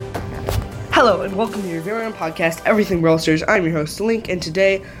Hello and welcome to your very own podcast, Everything Brawl Stars. I'm your host, Link, and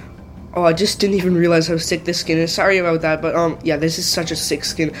today, I just didn't even realize how sick this skin is. Sorry about that, but yeah, this is such a sick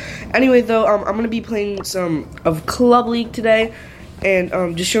skin. Anyway, though, I'm gonna be playing some of Club League today,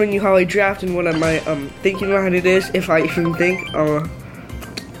 and just showing you how I draft and what am I thinking behind it is, if I even think.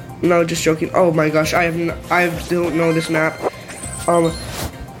 No, just joking. Oh my gosh, I don't know this map.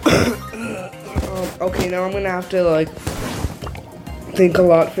 Okay, now I'm gonna have to like think a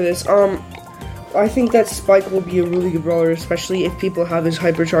lot for this. I think that Spike will be a really good brawler, especially if people have his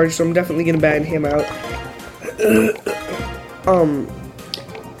hypercharge, so I'm definitely gonna ban him out.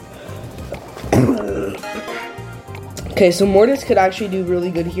 Okay, so Mortis could actually do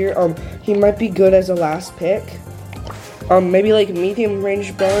really good here. He might be good as a last pick. Maybe like medium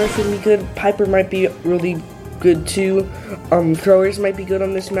range brawlers would be good. Piper might be really good too. Throwers might be good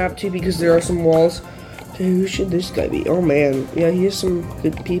on this map too because there are some walls. So who should this guy be? Oh man, yeah, he has some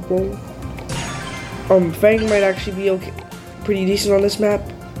good people. Fang might actually be okay, pretty decent on this map.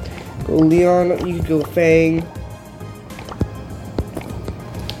 Go Leon, you could go Fang.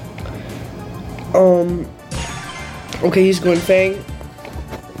 Okay, he's going Fang.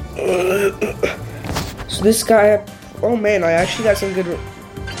 So this guy, oh man, I actually got some good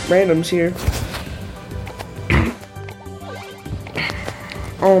randoms here.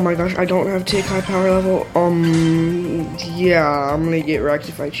 Oh my gosh, I don't have tick high power level. Yeah, I'm gonna get wrecked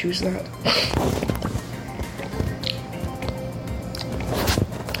if I choose that.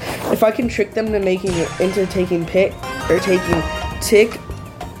 If I can trick them into taking pick or taking tick,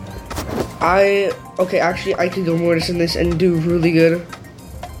 actually I could go Mortis in this and do really good.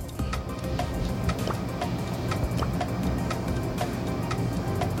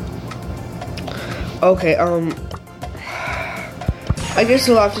 Okay, I guess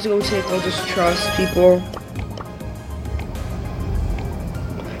I'll have to go tick. I'll just trust people.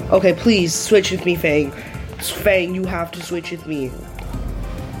 Okay, please switch with me, Fang. Fang, you have to switch with me.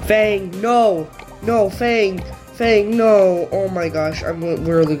 Fang, no, Fang, no. Oh my gosh,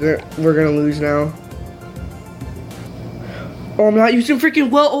 we're gonna lose now. Oh, I'm not using freaking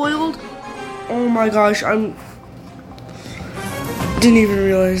well-oiled. Oh my gosh, didn't even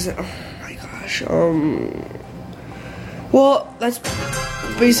realize that. Oh my gosh. Well, that's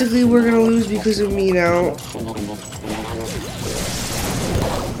basically we're gonna lose because of me now.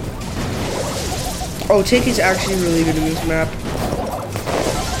 Oh, Tick is actually really good in this map.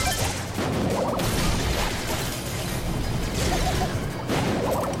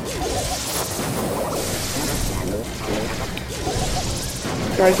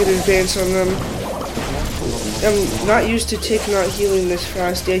 I could advance on them. I'm not used to Tick not healing this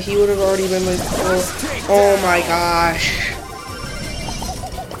fast. Yeah, he would have already been like, oh my gosh.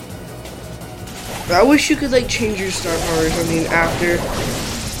 I wish you could like change your star powers, after.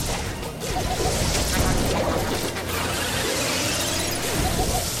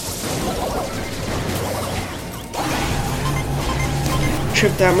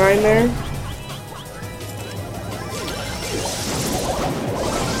 Trip that mine there.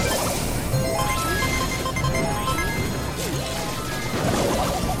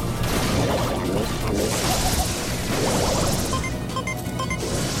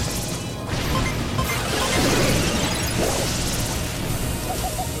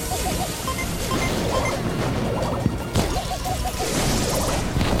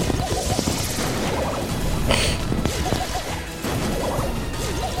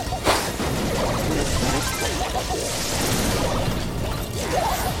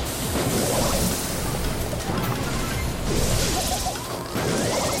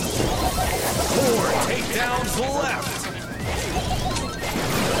 Takedowns left.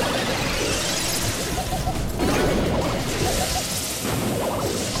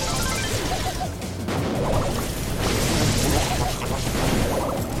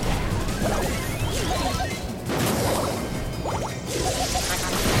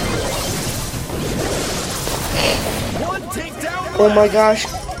 One takedown. Oh my gosh,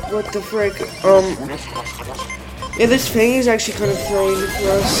 what the frick? Yeah, this Fang is actually kind of throwing it for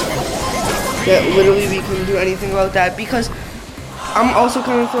us. Yeah, literally we couldn't do anything about that because I'm also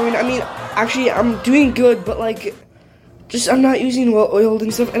kind of throwing. Actually, I'm doing good, but like, I'm not using well-oiled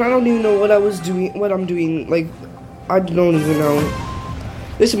and stuff, and I don't even know what I'm doing. Like, I don't even know.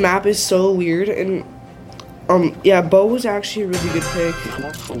 This map is so weird, and yeah, Bo was actually a really good pick.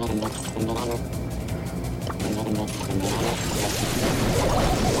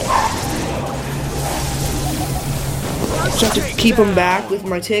 Just have to keep him back with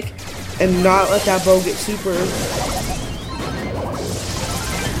my tick and not let that Bo get super.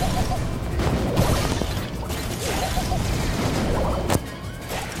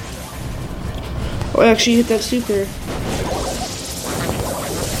 Oh, I actually hit that super.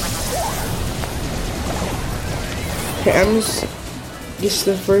 Okay, Ems gets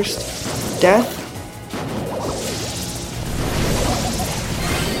the first death.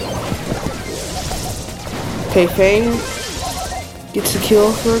 Okay, Fang gets the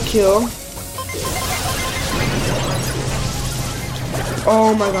kill for a kill.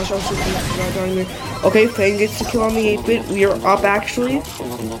 Oh my gosh, I'm so close to that down there. Okay, Fang gets the kill on the 8-bit. We are up actually.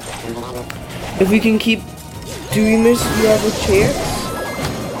 If we can keep doing this, we have a chance.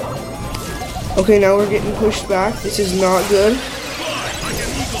 Okay, now we're getting pushed back. This is not good.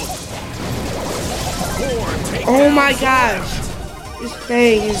 Oh my gosh! This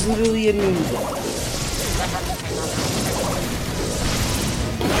Fang is literally a noob.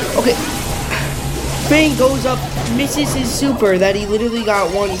 Okay, Fang goes up, misses his super that he literally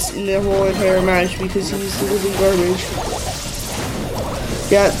got once in the whole entire match because he's literally garbage.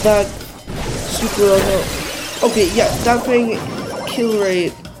 Yeah, that super. Okay, yeah, that Fang kill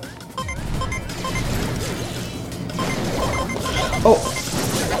rate. Oh,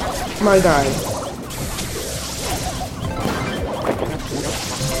 my God.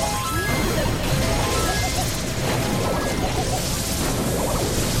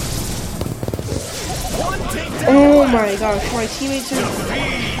 Oh my gosh, my teammates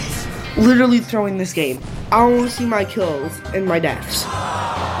are literally throwing this game. I don't want to see my kills and my deaths. 4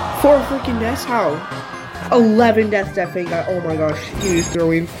 freaking deaths? How? 11 deaths that Fang got. Oh my gosh, he was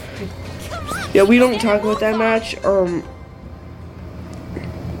throwing. Yeah, we don't talk about that match.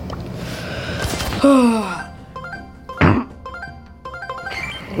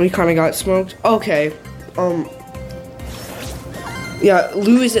 We kind of got smoked. Okay. Yeah,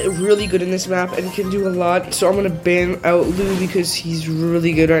 Lou is really good in this map and can do a lot, so I'm gonna ban out Lou because he's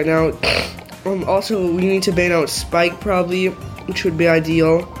really good right now. Also, we need to ban out Spike probably, which would be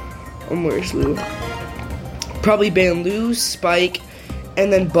ideal. Where's Lou? Probably ban Lou, Spike,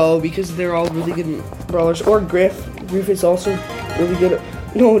 and then Bo because they're all really good brawlers. Or Griff. Griff is also really good.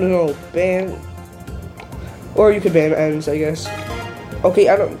 No, ban. Or you could ban Ems, I guess. Okay,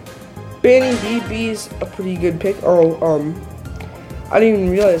 banning BB is a pretty good pick. I didn't even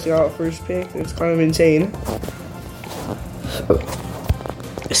realize I got first pick. It's kind of insane.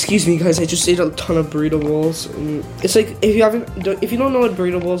 Excuse me, guys. I just ate a ton of burrito bowls. It's like if you don't know what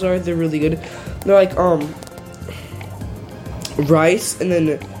burrito bowls are, they're really good. They're like rice and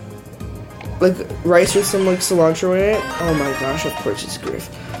then like rice with some like cilantro in it. Oh my gosh! Of course it's Griff.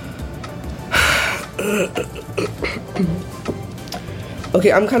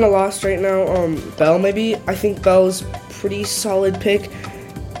 Okay, I'm kind of lost right now. Belle maybe. I think Belle's pretty solid pick.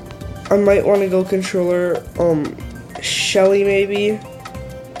 I might want to go controller. Shelly maybe.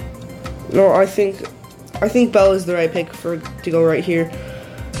 No, I think Belle is the right pick to go right here.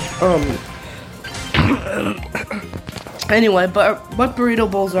 Anyway, but what burrito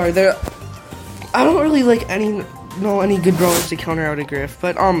bowls are there? I don't really like know any good brawlers to counter out a Griff,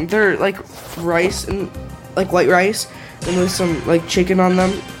 but they're like rice and like white rice and with some like chicken on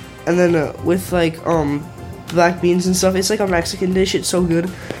them, and then with like black beans and stuff. It's like a Mexican dish. It's so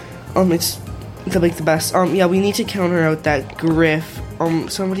good. It's like the best. Yeah, we need to counter out that Griff.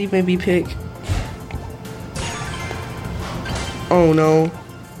 Somebody maybe pick. Oh no,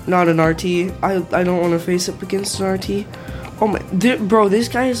 not an RT. I don't want to face up against an RT. Oh my, bro, this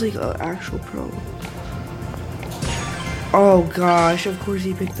guy is like an actual pro. Oh gosh, of course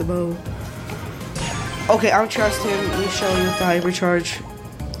he picked the bow. Okay, I'll trust him. Leave Shelly with the hypercharge.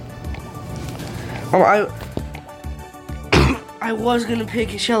 I was gonna pick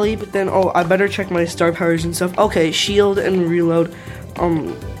Shelly, but then I better check my star powers and stuff. Okay, shield and reload.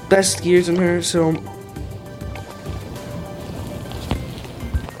 Best gears in her, so.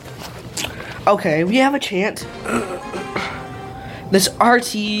 Okay, we have a chance. This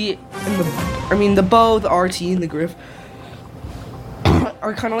RT and the bow, the RT, and the Griff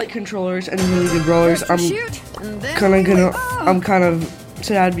are kind of like controllers and really good brawlers. I'm kind of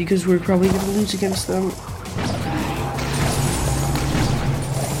sad because we're probably gonna lose against them.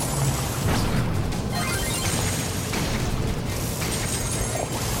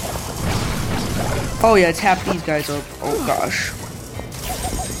 Oh yeah, tap these guys up. Oh gosh.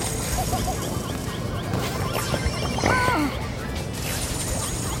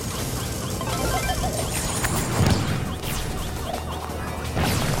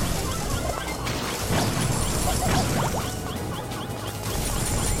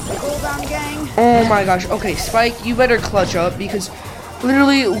 Oh my gosh. Okay, Spike, you better clutch up because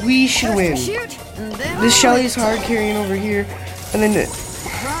literally we should win. This Shelly's hard carrying over here, and then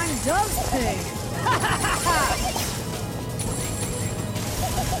crime does pay.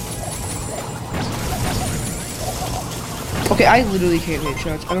 Okay, I literally can't hit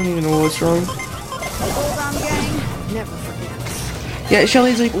shots. I don't even know what's wrong. Hold on, gang. Never forgets. Yeah,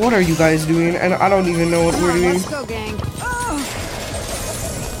 Shelly's like, what are you guys doing? And I don't even know what Come we're on, doing. let's go, gang.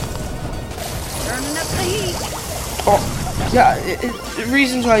 Turning up the heat. Oh, yeah,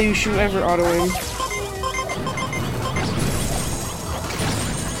 reasons why you should never auto aim.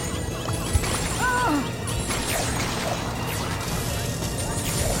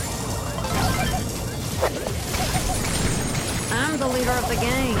 I'm the leader of the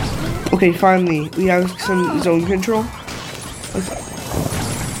gang. Okay, finally, we have some zone control.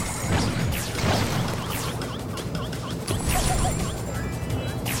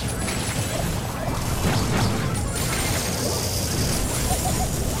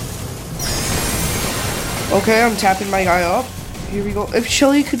 Okay, I'm tapping my guy up. Here we go. If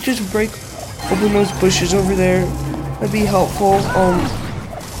Shelly could just break open those bushes over there, that'd be helpful.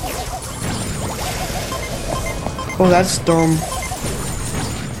 Oh, that's dumb.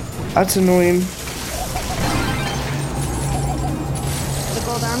 That's annoying. The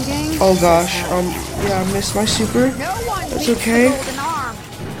gold arm gang. Oh gosh. Yeah, I missed my super. No one That's beats okay. the golden arm.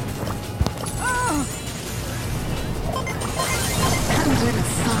 I'm gonna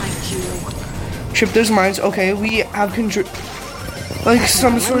find you. Trip those mines. Okay, we have control. Like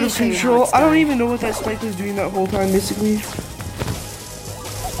some sort of show you how control. it's I don't done. even know what that spike was doing that whole time, basically.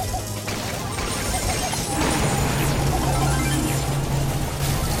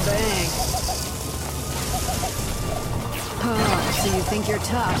 Bang. Oh, so you think you're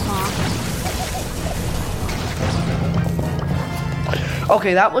tough, huh?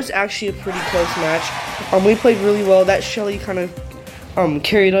 Okay, that was actually a pretty close match. We played really well. That Shelly kind of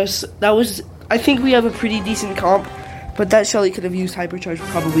carried us. That was, I think we have a pretty decent comp, but that Shelly could have used hypercharge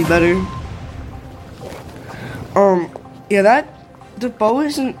probably better. Yeah, the bow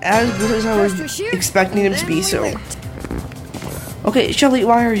isn't as good as I was First we shoot, expecting him to then be. we So, lift. okay, Shelly,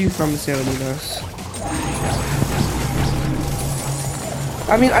 why are you from zoning us?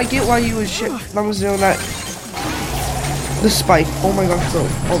 I mean, I get why you would from zone that. The spike. Oh my gosh, bro.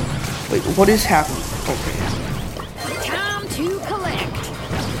 Oh, wait, what is happening? Okay. Time to collect.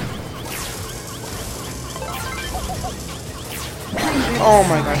 Oh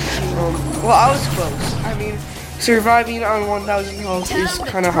my gosh. Well, I was close. I mean, surviving on 1,000 health is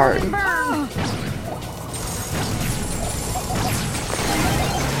kind of hard. Burn.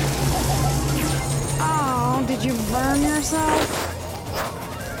 Oh, did you burn yourself?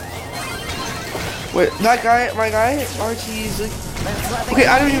 Wait, that guy, my guy, RT is like. That's what they Okay,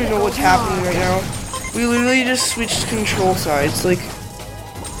 I call don't even the know what's golden happening arm. right now. We literally just switched control sides. Like.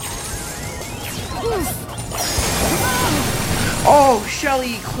 Oh,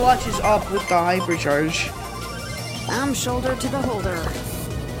 Shelly clutches up with the hypercharge. I'm shoulder to the holder.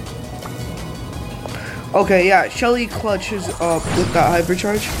 Okay, yeah, Shelly clutches up with that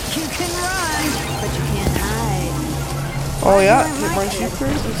hypercharge. You can run, but you can't hide. Oh yeah, hit my super.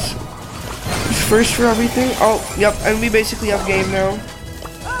 It's first for everything. Oh, yep, and we basically have game now.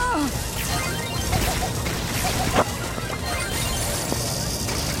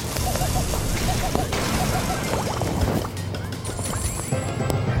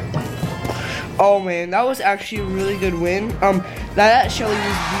 Oh man, that was actually a really good win. That Shelly was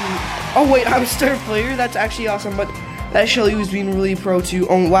being. Oh wait, I'm a star player. That's actually awesome. But that Shelly was being really pro too.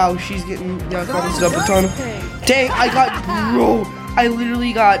 Oh wow, she's getting commented up a ton. Dang, I got bro. I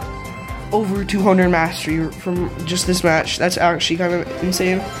literally got over 200 mastery from just this match. That's actually kind of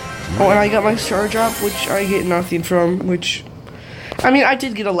insane. Oh, and I got my star drop, which I get nothing from. Which, I mean, I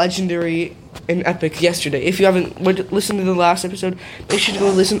did get a legendary in Epic yesterday. If you haven't listened to the last episode, make sure to go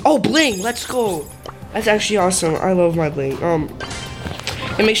listen. Oh, bling! Let's go! That's actually awesome. I love my bling. And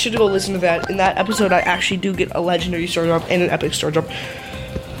make sure to go listen to that. In that episode, I actually do get a legendary star drop and an epic star drop.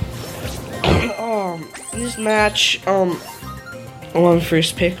 This match, I'm on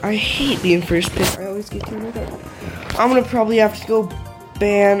first pick. I hate being first pick. I always get killed like that. I'm gonna probably have to go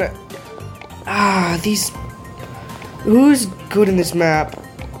ban. These. Who's good in this map?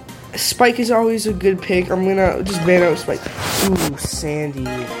 Spike is always a good pick. I'm gonna just ban out Spike. Ooh, Sandy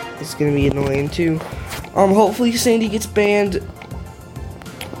is gonna be annoying too. Hopefully Sandy gets banned.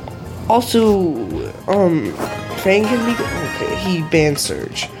 Also, Fang can be good. Okay, he banned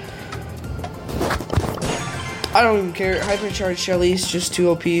Surge. I don't even care. Hypercharge Shelly is just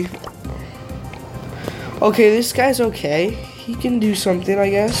too OP. Okay, this guy's okay. He can do something, I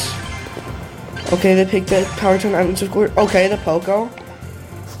guess. Okay, they picked that Power Tone Items of Course. Okay, the Poco.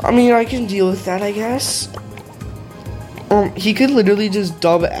 I mean, I can deal with that, I guess. He could literally just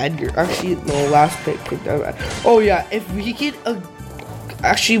dub Edgar. Actually, no, last pick could dub Edgar. Oh yeah, if we get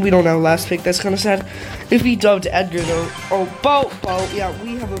Actually, we don't have a last pick. That's kind of sad. If we dubbed Edgar, though. Oh, Bo. Yeah,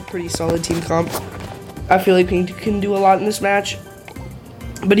 we have a pretty solid team comp. I feel like we can do a lot in this match.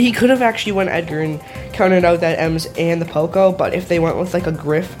 But he could have actually went Edgar and counted out that Ems and the Poco. But if they went with like a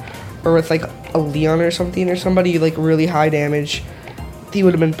Griff or with like a Leon or something or somebody like really high damage, he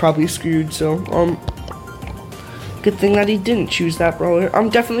would have been probably screwed. So, good thing that he didn't choose that brawler. I'm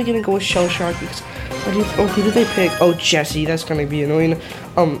definitely gonna go with Shell Shock because who did they pick? Oh, Jesse. That's gonna be annoying.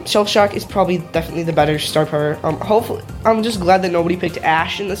 Shell Shock is probably definitely the better star power. Hopefully, I'm just glad that nobody picked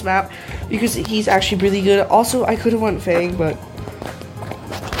Ash in this map because he's actually really good. Also, I could have went Fang, but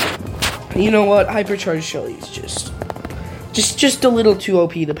you know what? Hypercharged Shelly is just a little too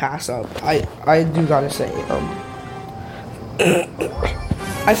OP to pass up. I do gotta say.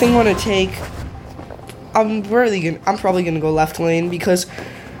 I think I'm gonna take. I'm probably gonna go left lane because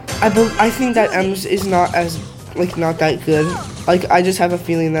I think that Ems is not that good. Like I just have a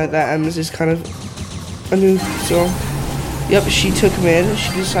feeling that Ems is kind of a noob. So, yep, she took mid.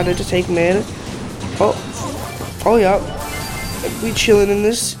 She decided to take mid. Oh yeah, we chilling in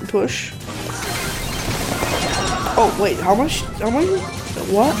this push. Oh wait, how much?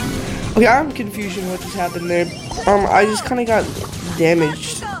 What? Okay, I'm confused on what just happened there. I just kind of got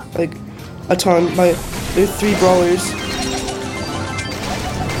damaged like a ton by the 3 brawlers.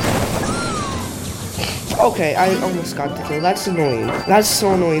 Okay, I almost got the kill. That's annoying. That's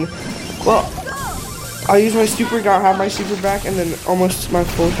so annoying. Well, I used my super, have my super back, and then almost my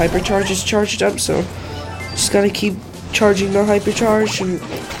full hypercharge is charged up, so just gotta keep charging the hypercharge. And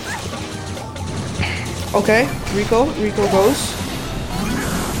okay, Rico goes.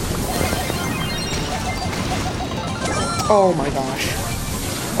 Oh my gosh.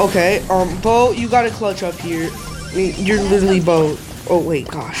 Okay, Bo, you gotta clutch up here. I mean, you're literally Bo. Oh wait,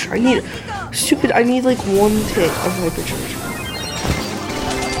 gosh, I need like 1 tick of hypercharge.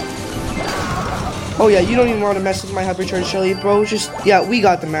 Oh yeah, you don't even want to mess with my hypercharge, Shelly, bro. Yeah, we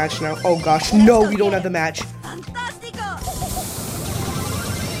got the match now. Oh gosh, no, we don't have the match.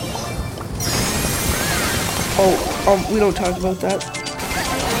 Oh, we don't talk about that.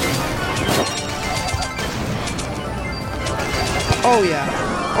 Oh yeah.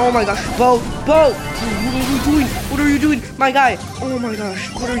 Oh my gosh, Bo, what are you doing? What are you doing? My guy. Oh my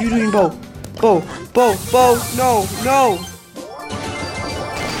gosh, what are you doing, Bo? Bo, no.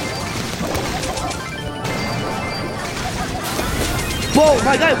 Whoa,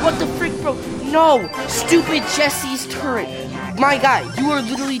 my guy, what the frick, bro? No, stupid Jesse's turret. My guy, you are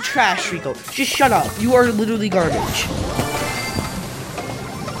literally trash, Rico. Just shut up. You are literally garbage.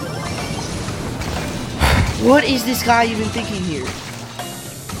 What is this guy even thinking here?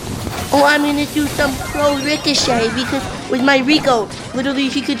 Oh, I'm gonna do some pro ricochet because with my Rico, literally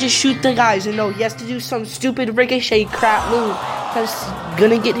he could just shoot the guys. And no, he has to do some stupid ricochet crap move that's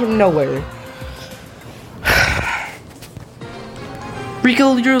gonna get him nowhere.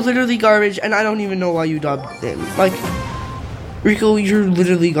 Rico, you're literally garbage, and I don't even know why you dubbed him. Like, Rico, you're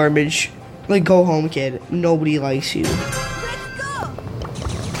literally garbage. Like, go home, kid. Nobody likes you.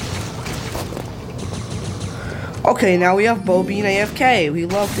 Okay, now we have Bo being AFK. We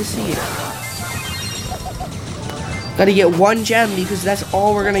love to see it. Gotta get 1 gem because that's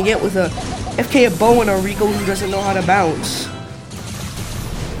all we're gonna get with a FK a Bo and a Rico who doesn't know how to bounce.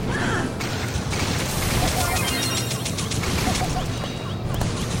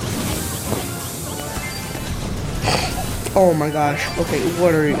 Oh my gosh. Okay,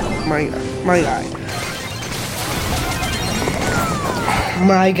 what are you? My guy.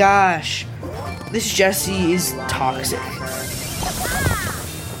 My gosh. This Jesse is toxic.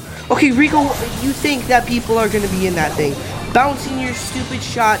 Okay, Rico, you think that people are gonna be in that thing. Bouncing your stupid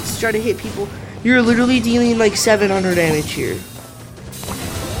shots, trying to hit people. You're literally dealing like 700 damage here.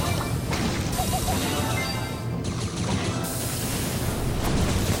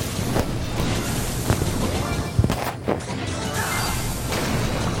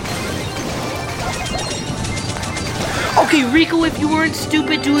 Okay, Rico, if you weren't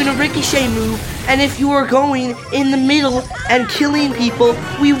stupid doing a ricochet move, and if you were going in the middle and killing people,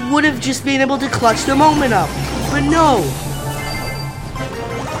 we would have just been able to clutch the moment up. But no.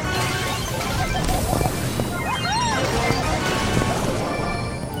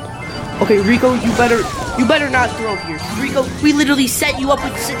 Okay, Rico, you better not throw here. Rico, we literally set you up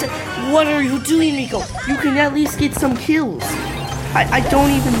with... What are you doing, Rico? You can at least get some kills. I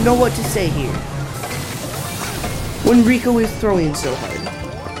don't even know what to say here. When Rico is throwing so hard.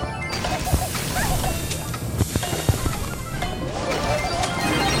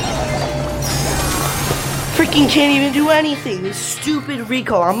 Freaking can't even do anything. This stupid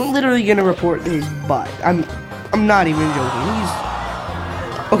Rico. I'm literally gonna report his butt. I'm not even joking.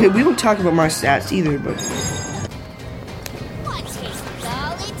 Okay, we don't talk about my stats either, but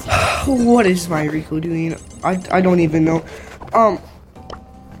what is my Rico doing? I don't even know.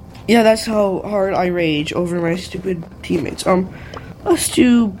 Yeah, that's how hard I rage over my stupid teammates. Let's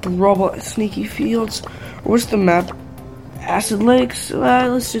do Brawl Sneaky Fields. What's the map? Acid Lakes.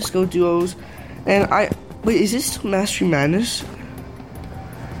 Let's just go duos. And wait, is this still Mastery Madness?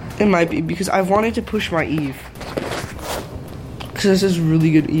 It might be because I wanted to push my Eve. Because this is a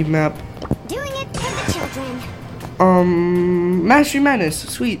really good Eve map. Doing it for the children. Mastery Madness,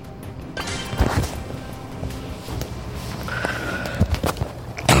 sweet.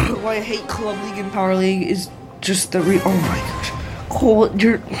 Why I hate Club League and Power League is just the oh my gosh. Cole,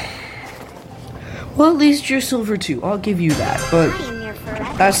 well, at least you're silver too. I'll give you that, but I am your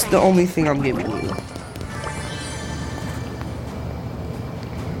forever that's the friend. only thing I'm giving you.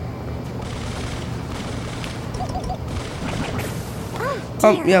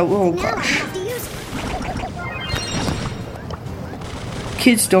 Dear, Yeah, well, now I gosh. have to use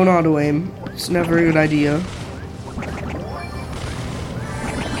Kids don't auto aim. It's never a good idea.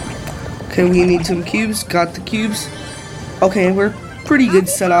 Okay, we need some cubes. Got the cubes. Okay, we're pretty good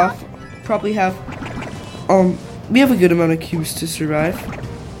set off. Probably have, we have a good amount of cubes to survive.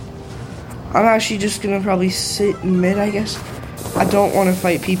 I'm actually just gonna probably sit in mid, I guess. I don't want to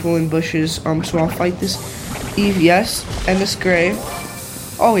fight people in bushes, so I'll fight this Eve, yes, and this Gray.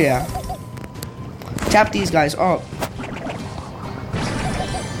 Oh yeah. Tap these guys up.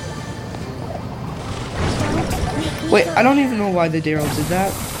 Wait, I don't even know why the Daryl did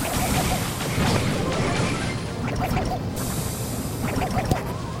that.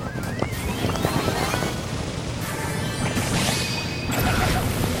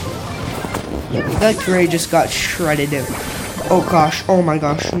 That Gray just got shredded. Oh gosh, oh my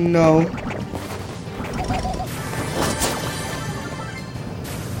gosh, no.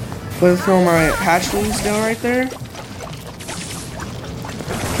 Gonna throw my hatchlings down right there.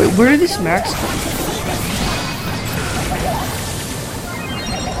 Wait, where did this max come from?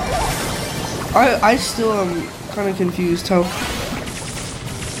 I still am kind of confused how.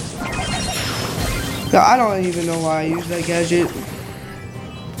 Yeah, I don't even know why I use that gadget.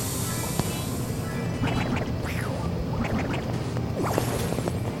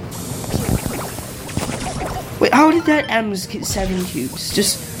 Wait, how did that M's get 7 cubes?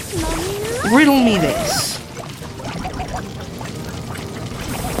 Just riddle me this.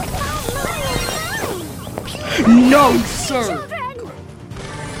 No, sir.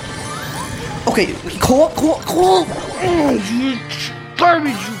 Okay, Cole. Oh, you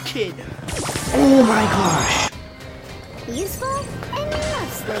garbage, you kid. Oh my gosh. useful and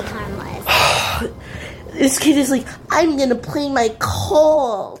mostly harmless. This kid is like, I'm gonna play my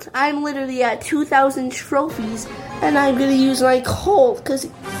Colt. I'm literally at 2,000 trophies, and I'm gonna use my Colt, cause...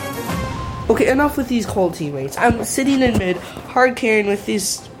 Okay, enough with these Colt teammates. I'm sitting in mid, hard carrying with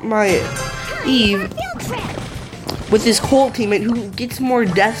my Eve, with this Colt teammate who gets more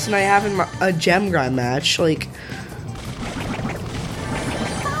deaths than I have in a gem grind match. Like,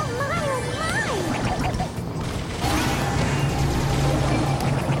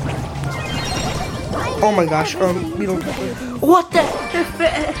 oh my gosh, we don't. What the?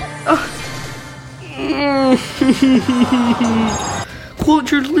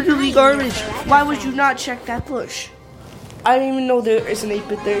 Quote, you're literally garbage. Why would you not check that push? I didn't even know there is an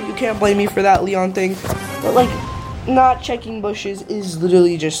 8-bit there. You can't blame me for that Leon thing. But like, not checking bushes is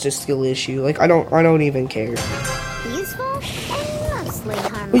literally just a skill issue. Like, I don't even care. Useful and mostly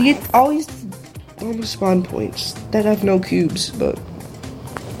harmless. We get always on the spawn points that have no cubes, but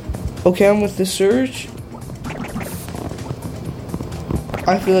okay, I'm with the Surge.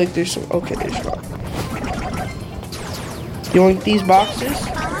 I feel like there's some. Okay, there's one. You want these boxes?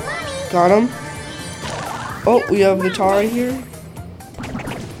 Got them. Oh, we have the Tara here.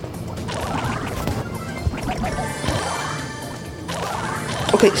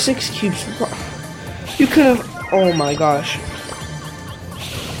 Okay, 6 cubes. You could have. Oh my gosh.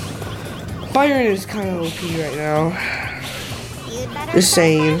 Byron is kind of OP right now. Just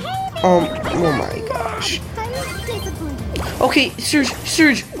saying. Oh my gosh. Okay,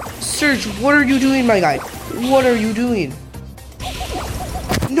 Surge, what are you doing, my guy? What are you doing?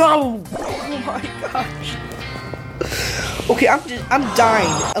 No! Oh my gosh. Okay, I'm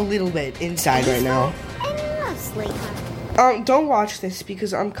dying a little bit inside right now. Don't watch this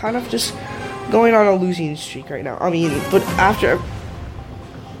because I'm kind of just going on a losing streak right now. I mean, but after.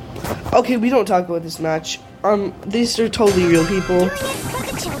 Okay, we don't talk about this match. These are totally real people.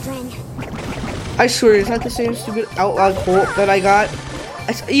 I swear, is that the same stupid outlaw Colt that I got?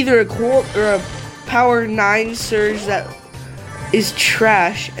 It's either a Colt or a Power 9 Surge that is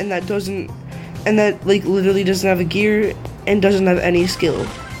trash and that like literally doesn't have a gear and doesn't have any skill.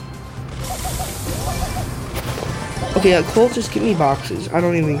 Okay, Colt, just give me boxes. I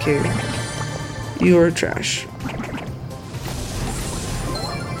don't even care. You are trash.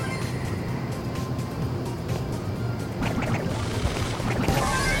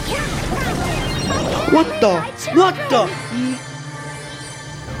 What the? What the?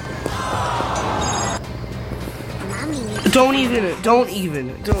 Don't even.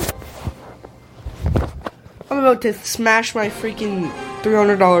 I'm about to smash my freaking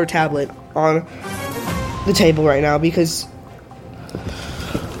 $300 tablet on the table right now because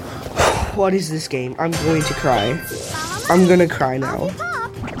what is this game? I'm going to cry. I'm gonna cry now.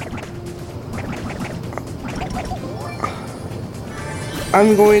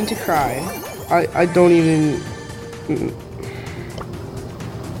 I'm going to cry. I don't even.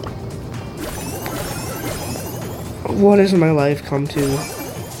 What has my life come to?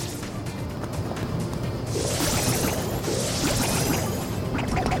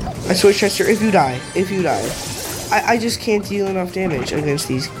 I swear, Chester, if you die. I just can't deal enough damage against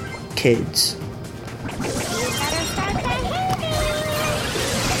these kids.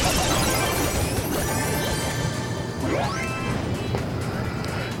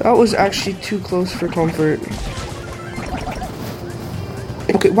 That was actually too close for comfort.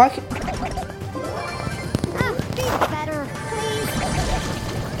 Okay, why can't...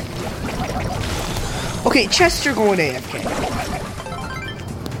 Okay, Chester going AFK.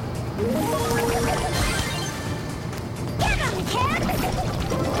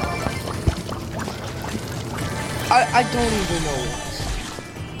 I don't even know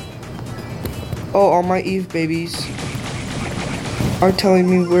what. Oh, all my Eve babies are telling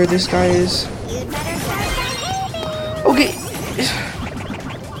me where this guy is. Okay.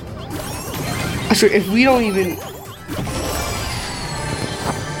 I swear, if we don't even...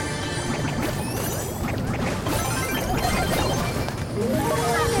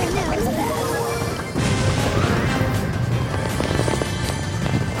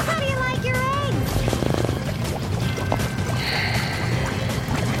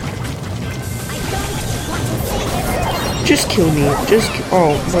 Just kill me.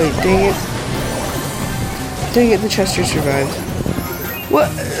 Oh, wait, dang it. Dang it, the Chester survived. What?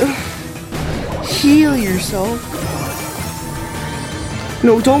 Heal yourself.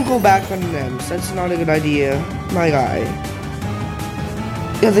 No, don't go back on them. That's not a good idea, my guy.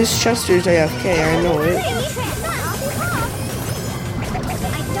 Yeah, this Chester's AFK, I know it.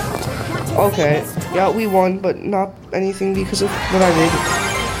 Okay, yeah, we won, but not anything because of what I did.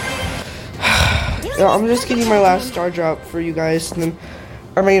 Yeah, I'm just getting my last star drop for you guys, and then,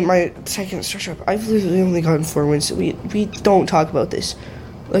 I mean, my second star drop. I've literally only gotten 4 wins, so we don't talk about this.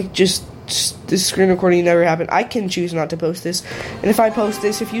 Like, just this screen recording never happened. I can choose not to post this, and if I post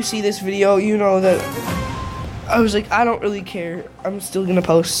this, if you see this video, you know that I was like, I don't really care. I'm still gonna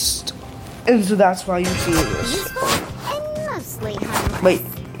post, and so that's why you're seeing this. Wait.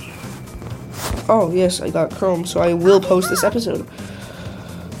 Oh, yes, I got Chrome, so I will post this episode.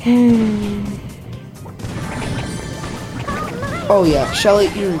 Oh yeah, Shelly,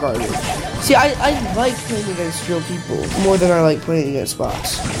 you're garbage. See, I like playing against real people more than I like playing against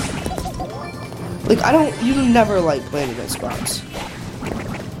bots. Like, you never like playing against bots.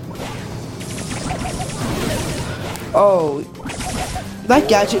 Oh, that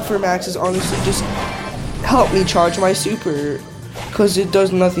gadget for Max is honestly just help me charge my super, because it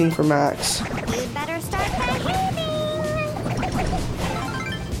does nothing for Max.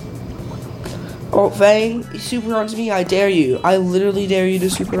 Oh, Fang, you super onto me, I dare you. I literally dare you to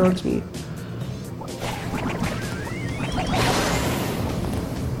super onto me.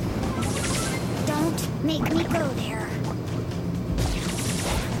 Don't make me go there.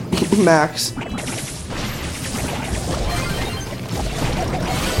 Max.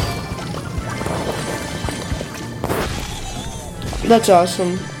 That's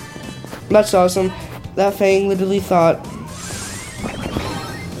awesome. That's awesome. That Fang literally thought...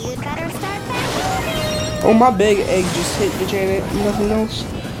 Oh, my big egg just hit the Janet. Nothing else.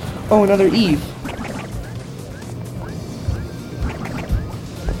 Oh, another Eve.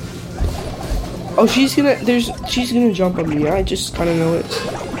 Oh, she's gonna jump on me. I just kind of know it.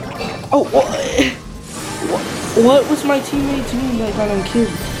 Oh, what was my teammate doing that got him killed?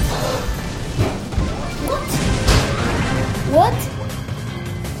 What?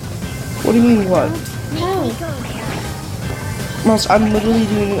 What do you mean, what? No. Mouse, I'm literally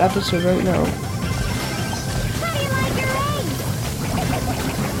doing an episode right now.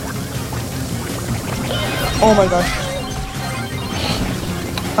 Oh my gosh.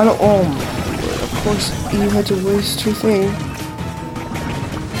 I don't, of course you had to waste your thing.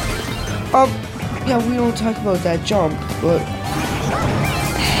 Yeah, we don't talk about that jump, but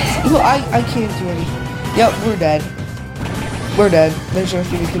well, I can't do anything. Yep, we're dead. We're dead. There's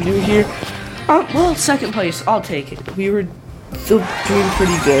nothing we can do here. Well, second place, I'll take it. We were still doing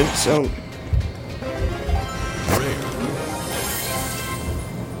pretty good, so.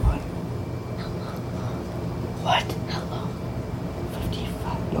 What? Hello.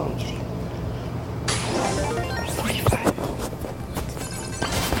 55. No, I'm kidding. 45.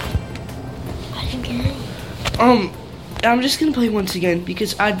 I'm just gonna play once again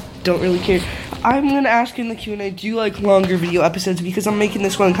because I don't really care. I'm gonna ask in the Q&A, do you like longer video episodes? Because I'm making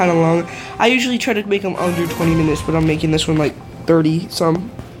this one kind of long. I usually try to make them under 20 minutes, but I'm making this one like 30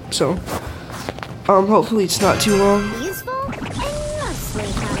 some. So, hopefully it's not too long. Useful and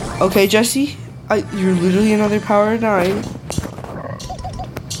mostly harmless. Okay, Jesse, you're literally another power 9.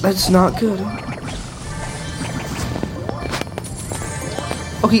 That's not good.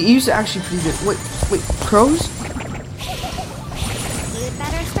 Okay, Eve's actually pretty good. Wait, crows? You'd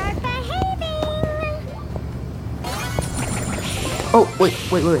better start behaving. Oh, wait.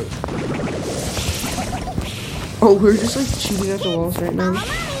 Oh, we're just like shooting at the walls right now.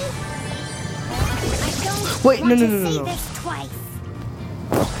 Wait, no.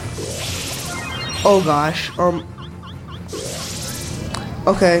 Oh gosh,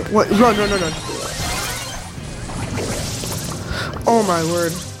 okay, what, run. Oh my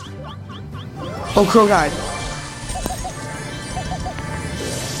word. Oh, crow died.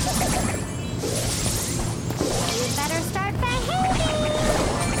 You'd better start behaving.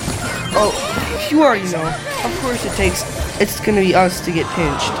 Oh, you already know. Of course it's gonna be us to get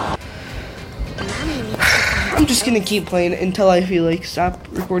pinched. I'm just gonna keep playing until I feel like stop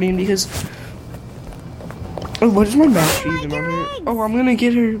recording because. Oh, what is my mastery even on her? Oh, I'm gonna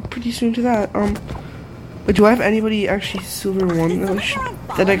get her pretty soon to that. But do I have anybody actually silver 1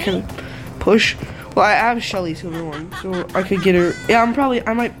 that I can push? Well, I have Shelly silver 1, so I could get her. Yeah,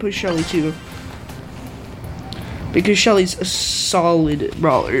 I might push Shelly too. Because Shelly's a solid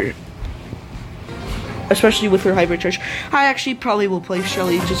brawler. Especially with her hypercharge. I actually probably will play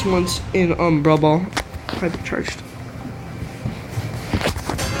Shelly just once in Brawl Ball hypercharged.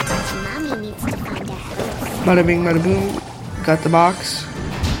 Mommy needs to find a house. Bada bing, bada boom. Got the box.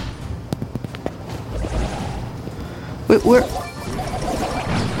 Wait, where?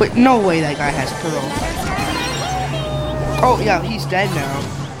 Wait, no way that guy has Pearl. Oh, yeah, he's dead now.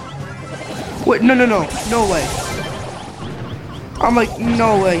 Wait, no way. I'm like,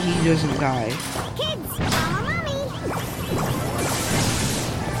 no way he doesn't die. Kids, follow mommy.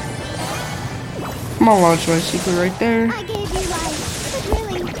 I'm gonna launch my secret right there. I gave you life, but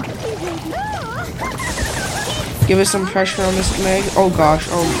really, you gave me. Give us some pressure on this Meg. Oh gosh,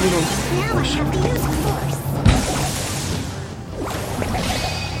 Now I have to use force.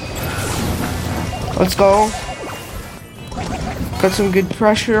 Let's go. Got some good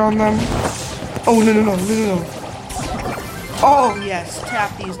pressure on them. Oh, no. Oh, yes.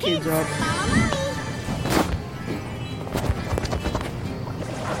 Tap these kids up.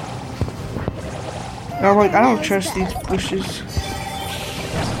 I'm like, I don't trust these bushes.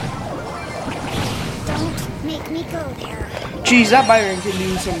 Don't make me go there. Jeez, that Byron can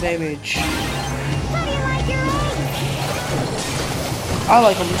do some damage. How do you like your eggs? I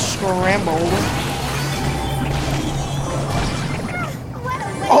like them scrambled.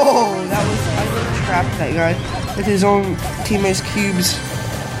 Oh, that was, I really trapped that guy with his own teammates' cubes.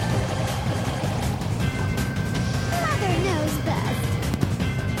 Mother knows best.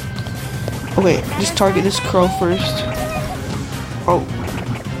 Okay, just target this crow first. Oh,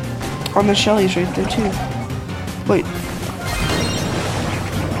 on the Shelly's right there too. Wait.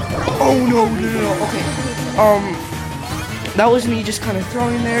 Oh no. Okay. That was me just kind of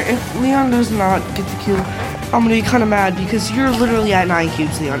throwing there. If Leon does not get the kill, I'm gonna be kind of mad because you're literally at 9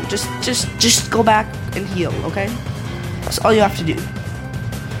 cubes, Leon. Just go back and heal, okay? That's all you have to do.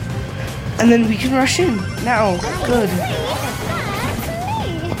 And then we can rush in. Now, good.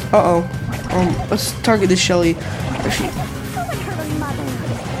 Uh-oh. Let's target this Shelly. Actually,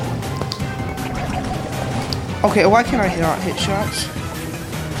 okay, why can't I not hit shots?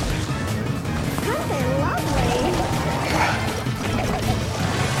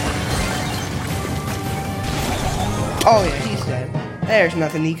 Oh yeah, he's dead. There's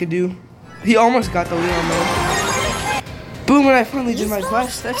nothing he could do. He almost got the Leon though. Boom, and I finally did my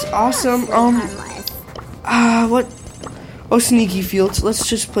quest. That's awesome. What? Oh, sneaky fields. Let's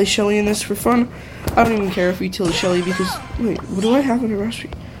just play Shelly in this for fun. I don't even care if we tilt Shelly because, wait, what do I have in a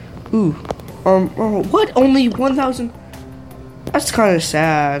recipe? Ooh. Oh, what? Only 1,000? That's kind of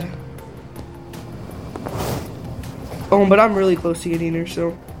sad. Oh, but I'm really close to getting her,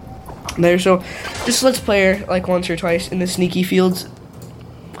 so. there. So just let's play her like once or twice in the sneaky fields.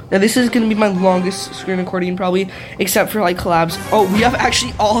 Now this is gonna be my longest screen recording probably, except for like collabs. Oh, we have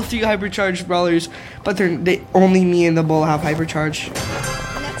actually all 3 hypercharged brawlers, but only me and the bull have hypercharge.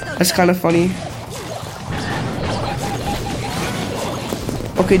 That's kind of funny.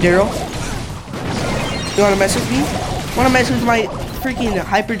 Okay, Daryl, you wanna mess with me? Wanna mess with my freaking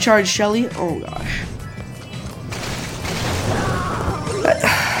hypercharged Shelly? Oh gosh.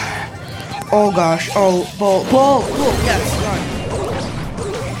 Oh gosh. Oh, bull, yes, God.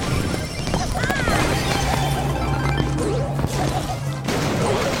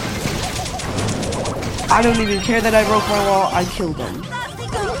 I don't even care that I broke my wall. I killed him.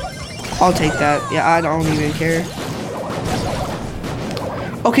 I'll take that. Yeah, I don't even care.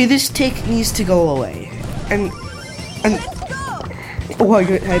 Okay, this tick needs to go away. And oh, I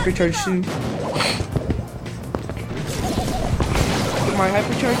get hypercharged soon. Put my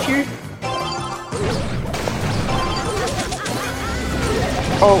hypercharge here.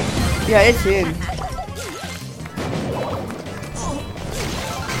 Oh, yeah, it's in.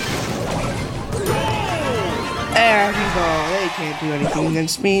 There we go. They can't do anything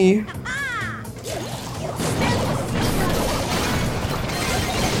against me.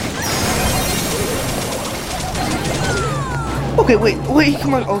 Okay, wait,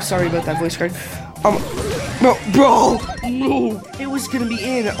 come on. Oh, sorry about that voice card. No, bro, no. It was gonna be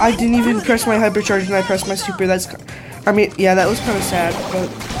in. I didn't even press my hypercharge and I pressed my super. I mean, yeah, that was kind of sad, but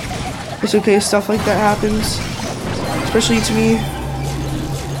it's okay. Stuff like that happens, especially to me.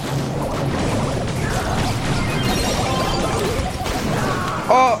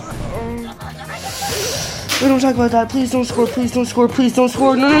 We don't talk about that. Please don't score. Please don't score. Please don't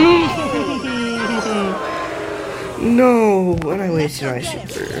score. No, no, no. No. And I wasted my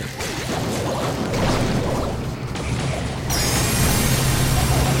super.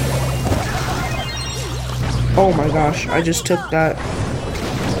 Oh my gosh. I just took that.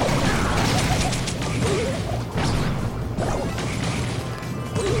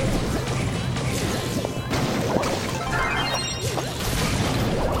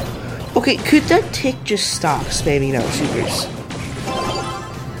 Okay, could that tick just stop spamming out supers?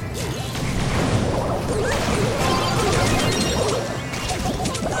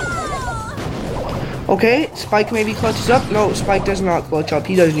 Okay, Spike maybe clutches up. No, Spike does not clutch up.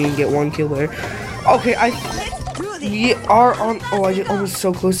 He doesn't even get 1 kill there. Okay, we are on. Oh, I was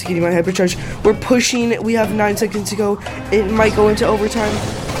so close to getting my hypercharge. We're pushing. We have 9 seconds to go. It might go into overtime.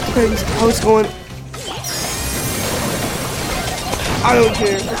 Depends how it's going. I don't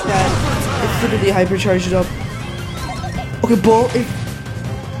care. It's that. It's literally hypercharged up. Okay, bull.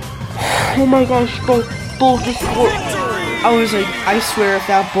 Oh my gosh, bull just scored. I was like, I swear, if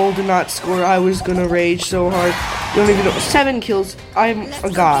that bull did not score, I was gonna rage so hard. You don't even know. 7 kills. I'm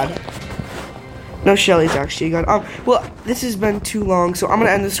a god. No, Shelly's actually a god. Well, this has been too long, so I'm gonna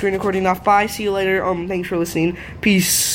end the screen recording off. Bye. See you later. Thanks for listening. Peace.